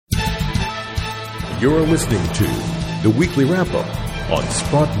You're listening to the Weekly Wrap-Up on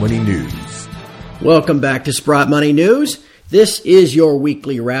Sprott Money News. Welcome back to Sprott Money News. This is your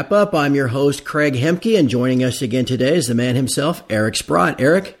Weekly Wrap-Up. I'm your host, Craig Hemke, and joining us again today is the man himself, Eric Sprott.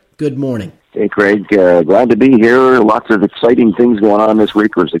 Eric, good morning. Hey, Craig. Glad to be here. Lots of exciting things going on this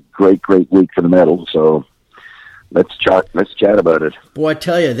week. It was a great week for the metals, so let's chat about it. Boy, I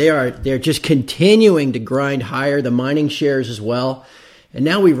tell you, they're just continuing to grind higher, the mining shares as well. And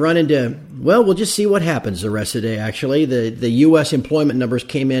now we've run into, well, we'll just see what happens the rest of the day, actually. The U.S. employment numbers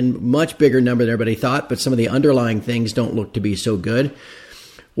came in much bigger number than everybody thought, but some of the underlying things don't look to be so good.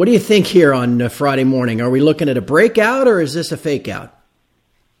 What do you think here on Friday morning? Are we looking at a breakout, or is this a fake out?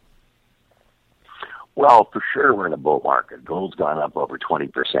 Well, for sure we're in a bull market. Gold's gone up over 20%.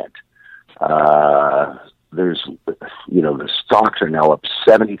 The stocks are now up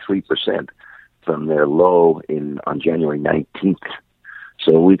 73% from their low on January 19th.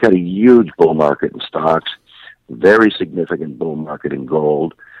 So we've got a huge bull market in stocks, very significant bull market in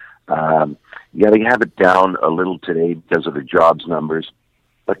gold. They have it down a little today because of the jobs numbers.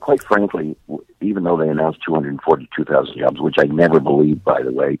 But quite frankly, even though they announced 242,000 jobs, which I never believed, by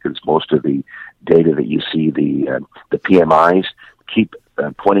the way, because most of the data that you see, the PMIs, keep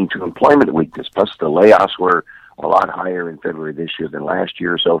pointing to employment weakness. Plus, the layoffs were a lot higher in February this year than last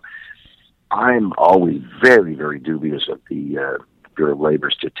year. So I'm always very, very dubious of the Bureau of Labor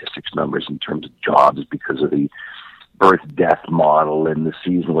Statistics numbers in terms of jobs because of the birth-death model and the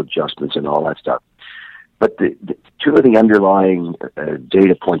seasonal adjustments and all that stuff. But the two of the underlying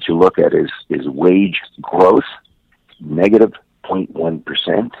data points you look at is wage growth, negative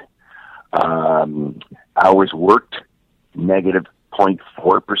 0.1%, hours worked, negative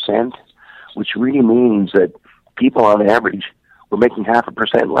 0.4%, which really means that people on average were making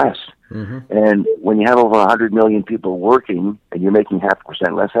 0.5% less. Mm-hmm. And when you have over 100 million people working and you're making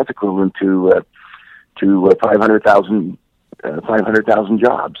 0.5% less, that's equivalent to 500,000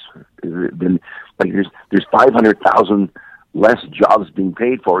 jobs. Like there's 500,000 less jobs being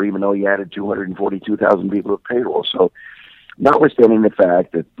paid for, even though you added 242,000 people to payroll. So, notwithstanding the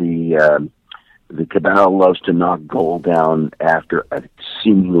fact that the cabal loves to knock gold down after a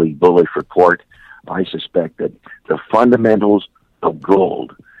seemingly bullish report, I suspect that the fundamentals of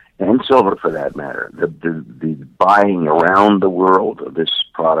gold and silver, for that matter, the buying around the world of this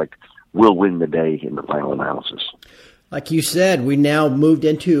product will win the day in the final analysis. Like you said, we now moved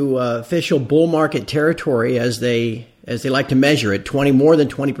into official bull market territory as they like to measure it, more than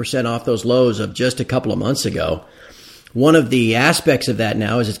 20% off those lows of just a couple of months ago. One of the aspects of that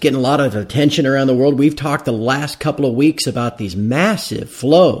now is it's getting a lot of attention around the world. We've talked the last couple of weeks about these massive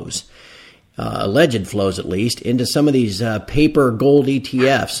flows, alleged flows at least, into some of these paper gold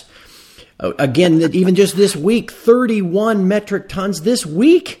ETFs. Again, even just this week, 31 metric tons this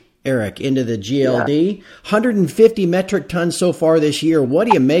week, Eric, into the GLD. Yeah. 150 metric tons so far this year. What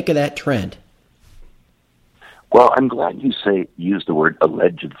do you make of that trend? Well, I'm glad you use the word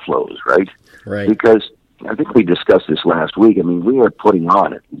alleged flows, right? Right. Because I think we discussed this last week. I mean, we are putting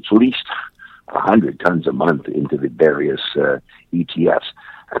on at least 100 tons a month into the various ETFs.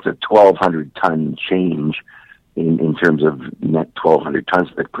 That's a 1,200 ton change in terms of net 1,200 tons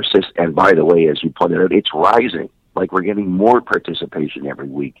that persist. And by the way, as you pointed out, it's rising. Like we're getting more participation every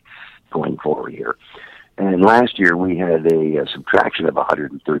week going forward here. And last year we had a subtraction of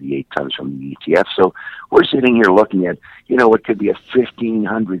 138 tons from the ETF. So we're sitting here looking at, what could be a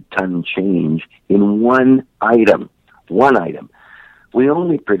 1,500 ton change in one item. We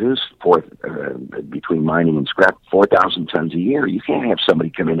only produce between mining and scrap 4,000 tons a year. You can't have somebody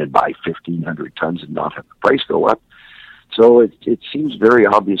come in and buy 1,500 tons and not have the price go up. So it seems very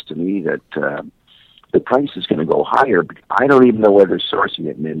obvious to me that the price is going to go higher. But I don't even know where they're sourcing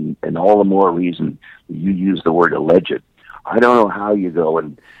it, and all the more reason you use the word alleged. I don't know how you go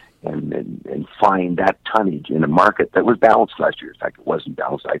and find that tonnage in a market that was balanced last year. In fact, it wasn't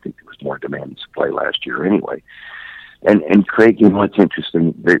balanced. I think there was more demand and supply last year anyway. And Craig, what's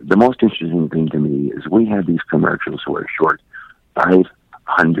interesting, the most interesting thing to me is we have these commercials who are short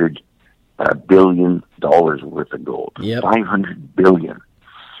 $500 billion worth of gold. Yep. $500 billion.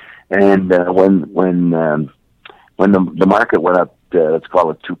 And when the market went up, let's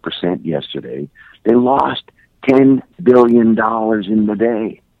call it 2% yesterday, they lost $10 billion in the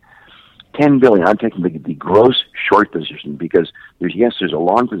day. $10 billion. I'm taking the gross short position because there's a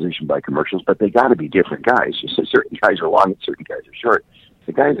long position by commercials, but they got to be different guys. So certain guys are long and certain guys are short.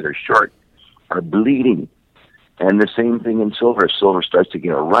 The guys that are short are bleeding. And the same thing in silver. As silver starts to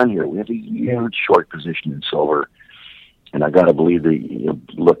get a run here, we have a huge short position in silver. And I got to believe that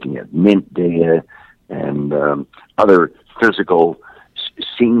looking at mint data and other physical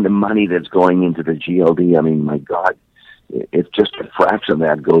seeing the money that's going into the GLD, I mean, my God, if just a fraction of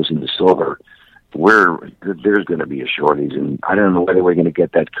that goes into silver, there's going to be a shortage. And I don't know whether we're going to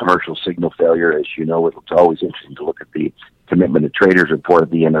get that commercial signal failure. As you know, it's always interesting to look at the commitment of traders report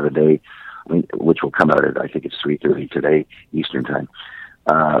at the end of the day, which will come out at, I think it's 3:30 today, Eastern time.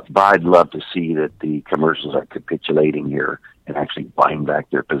 But I'd love to see that the commercials are capitulating here and actually buying back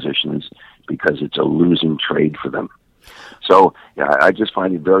their positions, because it's a losing trade for them. So I just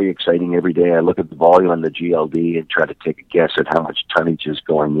find it very exciting every day. I look at the volume on the GLD and try to take a guess at how much tonnage is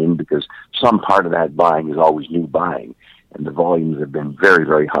going in, because some part of that buying is always new buying, and the volumes have been very,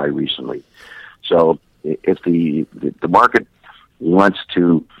 very high recently. So if the market wants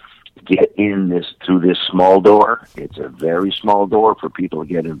to get in through this small door, it's a very small door for people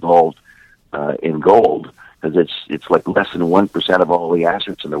to get involved in gold, because it's like less than 1% of all the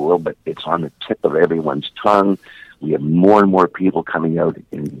assets in the world, but it's on the tip of everyone's tongue. We have more and more people coming out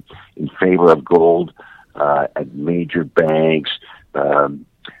in favor of gold at major banks,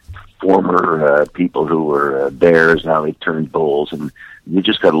 former people who were bears, now they've turned bulls, and you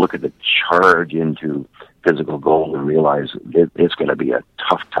just got to look at the charge into physical gold and realize it's going to be a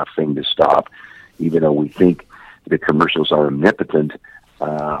tough thing to stop. Even though we think the commercials are omnipotent,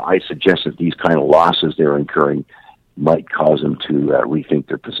 I suggest that these kind of losses they're incurring might cause them to rethink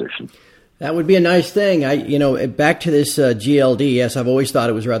their position. That would be a nice thing. Back to this GLD, yes, I've always thought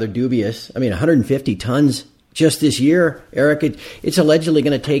it was rather dubious. I mean, 150 tons just this year, Eric. It's allegedly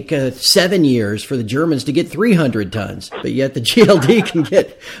going to take 7 years for the Germans to get 300 tons, but yet the GLD can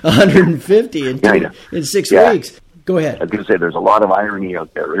get 150 in 6 weeks. Go ahead. I was going to say, there's a lot of irony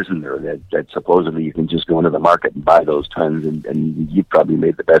out there, isn't there, that supposedly you can just go into the market and buy those tons, and you probably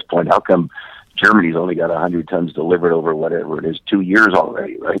made the best point. How come Germany's only got 100 tons delivered over whatever it is, 2 years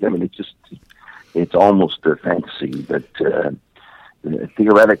already, right? I mean, it's almost a fantasy, but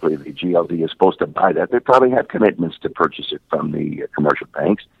theoretically the GLD is supposed to buy that. They probably have commitments to purchase it from the commercial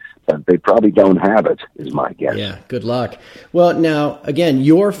banks, but they probably don't have it, is my guess. Yeah, good luck. Well, now, again,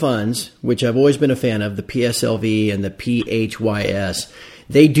 your funds, which I've always been a fan of, the PSLV and the PHYS,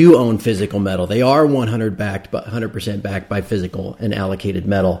 they do own physical metal. They are 100% backed by physical and allocated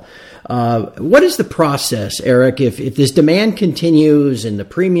metal. What is the process, Eric, if this demand continues and the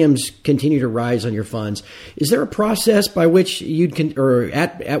premiums continue to rise on your funds? Is there a process by which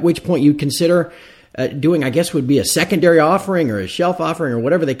at which point you'd consider doing, I guess would be a secondary offering or a shelf offering or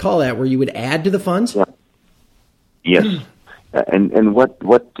whatever they call that, where you would add to the funds? Yeah. Yes. And what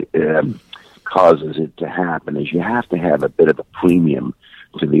causes it to happen is you have to have a bit of a premium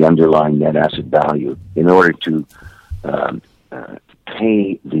to the underlying net asset value in order to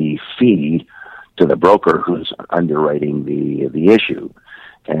pay the fee to the broker who's underwriting the issue.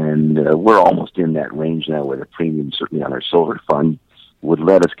 And we're almost in that range now, where the premium, certainly on our silver fund, would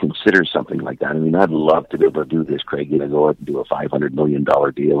let us consider something like that. I mean, I'd love to be able to do this, Craig, go out and do a $500 million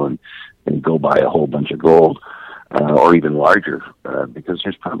deal and go buy a whole bunch of gold, or even larger, because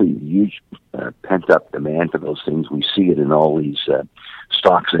there's probably huge pent-up demand for those things. We see it in all these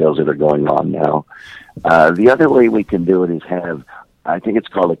stock sales that are going on now. The other way we can do it is have, I think it's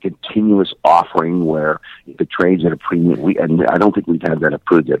called a continuous offering, where if it trades at a premium, and I don't think we've had that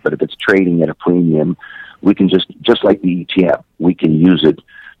approved yet, but if it's trading at a premium, we can just like the ETF, we can use it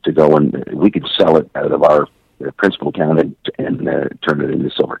to go and we can sell it out of our principal account and turn it into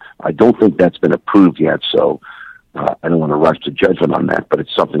silver. I don't think that's been approved yet, so I don't want to rush to judgment on that, but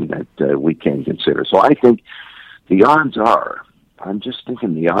it's something that we can consider. So I think the odds are,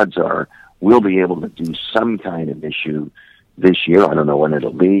 we'll be able to do some kind of issue this year. I don't know when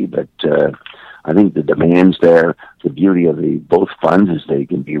it'll be, but I think the demand's there. The beauty of both funds is they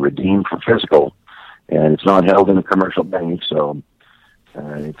can be redeemed for physical, and it's not held in a commercial bank, so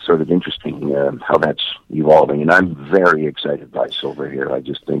it's sort of interesting how that's evolving. And I'm very excited by silver here. I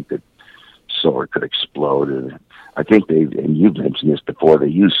just think that silver could explode. And I think and you've mentioned this before, they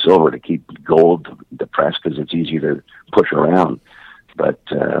use silver to keep gold depressed because it's easier to push around. But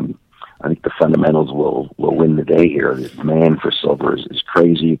I think the fundamentals will win the day here. The demand for silver is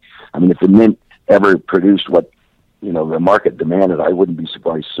crazy. I mean, if the mint ever produced what the market demanded, I wouldn't be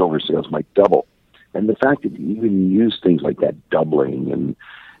surprised silver sales might double. And the fact that you even use things like that doubling and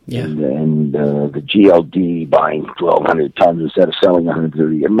the GLD buying 1,200 tons instead of selling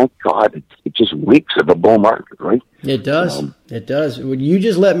 130, and my God, it just reeks of a bull market, right? It does. It does. You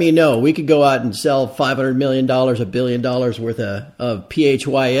just let me know. We could go out and sell $500 million, $1 billion worth of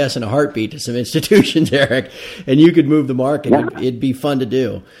PHYS in a heartbeat to some institutions, Eric, and you could move the market. Yeah. It'd be fun to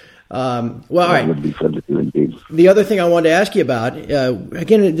do. All right. It would be fun to do indeed. The other thing I wanted to ask you about,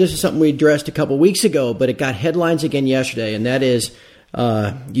 again, this is something we addressed a couple weeks ago, but it got headlines again yesterday, and that is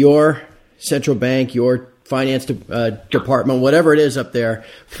your central bank, your finance department, whatever it is up there,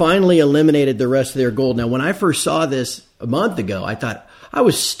 finally eliminated the rest of their gold. Now, when I first saw this a month ago, I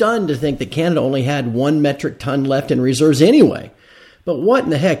was stunned to think that Canada only had 1 metric ton left in reserves anyway. But what in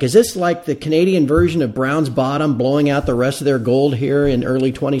the heck? Is this like the Canadian version of Brown's Bottom blowing out the rest of their gold here in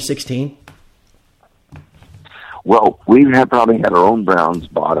early 2016? Well, we have probably had our own Brown's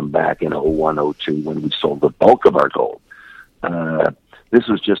Bottom back in 01, 02 when we sold the bulk of our gold. This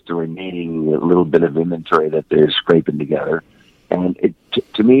was just the remaining little bit of inventory that they're scraping together. And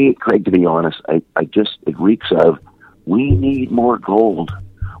to me, Craig, to be honest, it reeks of, we need more gold.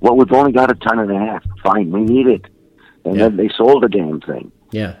 Well, we've only got 1.5 tons. Fine, we need it. And then they sold the damn thing.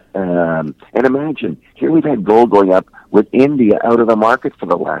 Yeah. And imagine, here we've had gold going up with India out of the market for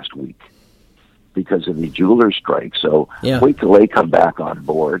the last week because of the jeweler strike. So wait till they come back on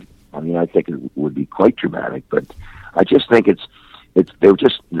board. I mean, I think it would be quite dramatic, but I just think they're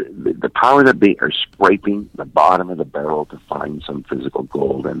just, the power that they are scraping the bottom of the barrel to find some physical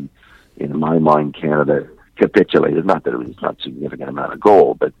gold. And in my mind, Canada capitulated. Not that it was not a significant amount of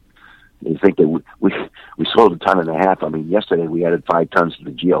gold, but you think that we sold 1.5 tons. I mean, yesterday we added 5 tons to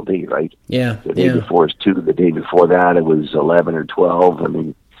the GLD, right? Yeah. The day before was 2. The day before that it was 11 or 12. I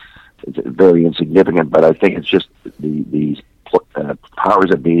mean, it's very insignificant, but I think it's just the powers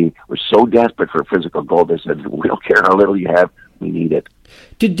that be were so desperate for physical gold. They said, we don't care how little you have, we need it.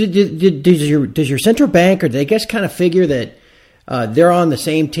 Does your central bank, or do they just kind of figure that they're on the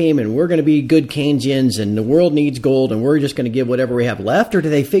same team and we're going to be good Keynesians and the world needs gold and we're just going to give whatever we have left? Or do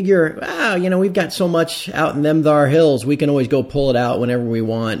they figure, we've got so much out in them thar hills, we can always go pull it out whenever we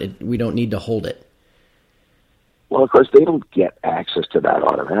want. We don't need to hold it. Well, of course, they don't get access to that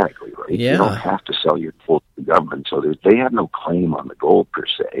automatically, right? Yeah. You don't have to sell your gold to the government, so they have no claim on the gold per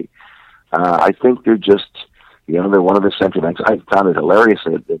se. I think they're just, they're one of the central banks. I found it hilarious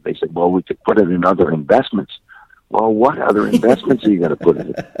that they said, well, we could put it in other investments. Well, what other investments are you going to put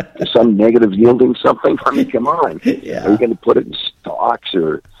in it? Is some negative yielding something? I mean, come on. Yeah. Are you going to put it in stocks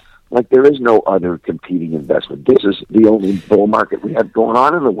or... Like, there is no other competing investment. This is the only bull market we have going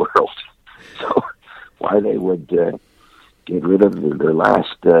on in the world. So why they would get rid of their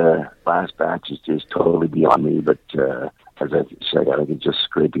last batch is totally beyond me. But as I said, I think it's just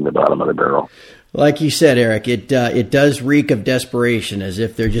scraping the bottom of the barrel. Like you said, Eric, it does reek of desperation, as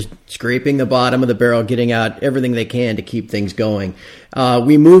if they're just scraping the bottom of the barrel, getting out everything they can to keep things going.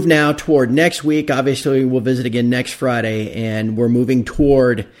 We move now toward next week. Obviously, we'll visit again next Friday, and we're moving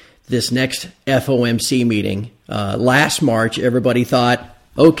toward this next FOMC meeting. Last March, everybody thought,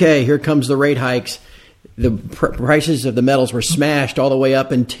 okay, here comes the rate hikes. The prices of the metals were smashed all the way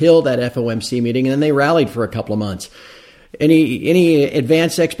up until that FOMC meeting, and then they rallied for a couple of months. Any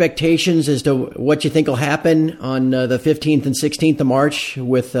advanced expectations as to what you think will happen on the 15th and 16th of March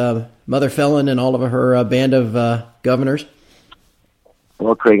with Mother Fellon and all of her band of governors?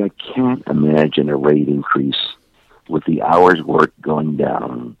 Well, Craig, I can't imagine a rate increase with the hours worked going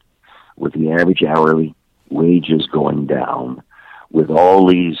down, with the average hourly wages going down, with all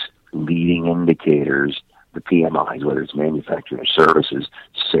these leading indicators, the PMIs, whether it's manufacturing or services,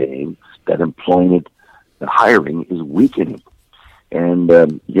 saying that employment, the hiring is weakening. And,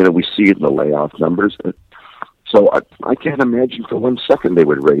 we see it in the layoff numbers. So I can't imagine for 1 second they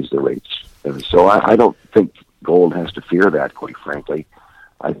would raise the rates. So I don't think gold has to fear that, quite frankly.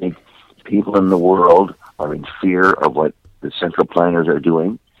 I think people in the world are in fear of what the central planners are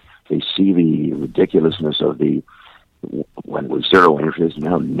doing. They see the ridiculousness of when it was zero interest,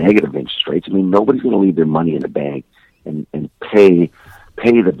 now negative interest rates. I mean, nobody's going to leave their money in the bank and pay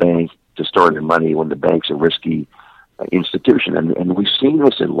the bank to store their money when the bank's a risky institution. And we've seen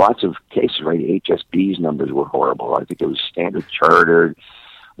this in lots of cases, right? HSBC's numbers were horrible. I think it was Standard Chartered.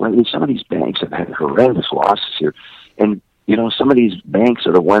 Well, some of these banks have had horrendous losses here. And, some of these banks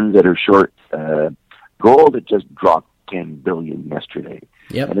are the ones that are short gold that just dropped $10 billion yesterday.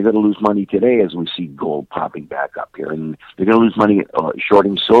 Yep. And they're going to lose money today as we see gold popping back up here. And they're going to lose money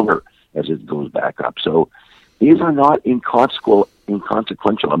shorting silver as it goes back up. So these are not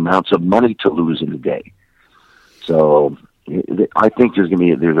inconsequential amounts of money to lose in a day. So I think there's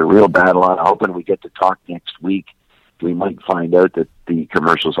a real battle on. I'm hoping we get to talk next week. We might find out that the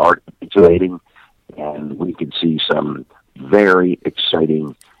commercials are capitulating, and we could see some very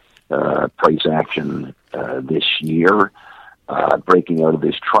exciting price action this year. Breaking out of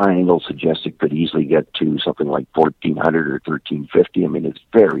this triangle suggests it could easily get to something like 1,400 or 1,350. I mean, it's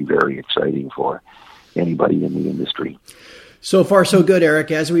very, very exciting for anybody in the industry. So far, so good,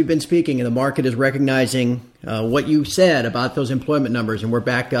 Eric. As we've been speaking, the market is recognizing what you said about those employment numbers, and we're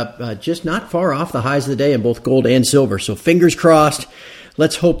back up just not far off the highs of the day in both gold and silver. So fingers crossed.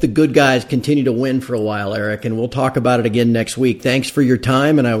 Let's hope the good guys continue to win for a while, Eric, and we'll talk about it again next week. Thanks for your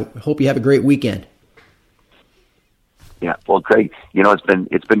time, and I hope you have a great weekend. Yeah, well, Craig,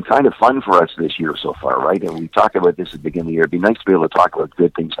 it's been kind of fun for us this year so far, right? And we talked about this at the beginning of the year. It'd be nice to be able to talk about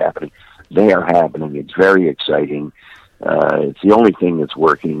good things happening. They are happening. It's very exciting. It's the only thing that's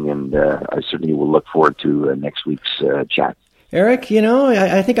working, and I certainly will look forward to next week's chat. Eric,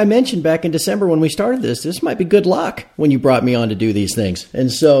 I think I mentioned back in December when we started this might be good luck when you brought me on to do these things.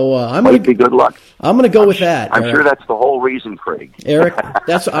 And so I'm going to be good luck. I'm going to go with that. I'm sure that's the whole reason, Craig. Eric,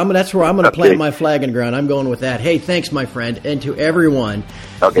 that's where I'm going to plant my flag in ground. I'm going with that. Hey, thanks, my friend. And to everyone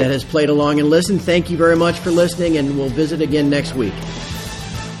that has played along and listened, thank you very much for listening, and we'll visit again next week.